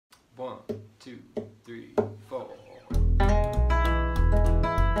2, 3, 4.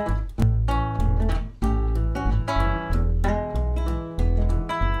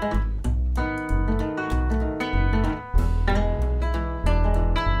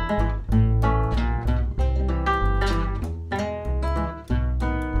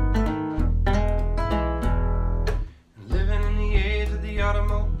 Living in the age of the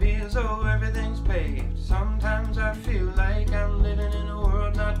automobiles, oh, everything's paved. Sometimes I feel like I'm living in a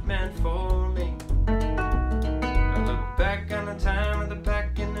world not meant for me. I look back on the time of the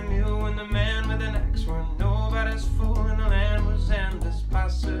pack and the mule and the man with an axe, where nobody's fool and the land was endless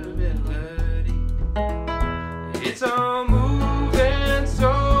possibility. It's all moving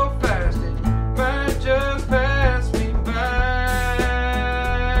so fast, it might just pass me by.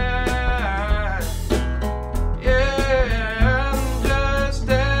 Yeah, I'm just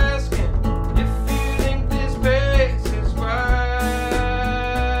asking if you think this pace is wise.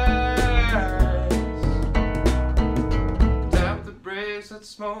 Tap the brakes, let's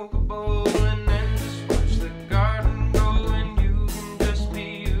smoke a bowl, and then just watch the garden grow, and you can just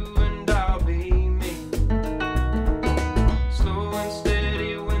be you and I'll be me. Slow and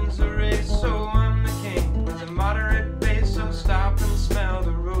steady wins the race, so I'm the king with a moderate pace. So stop and smell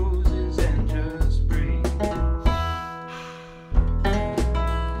the roses and just breathe.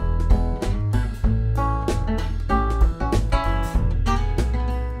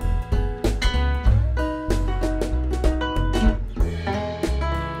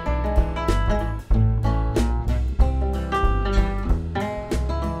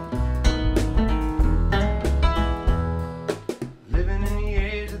 Living in the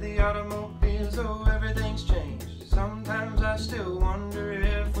age of the automobiles, oh,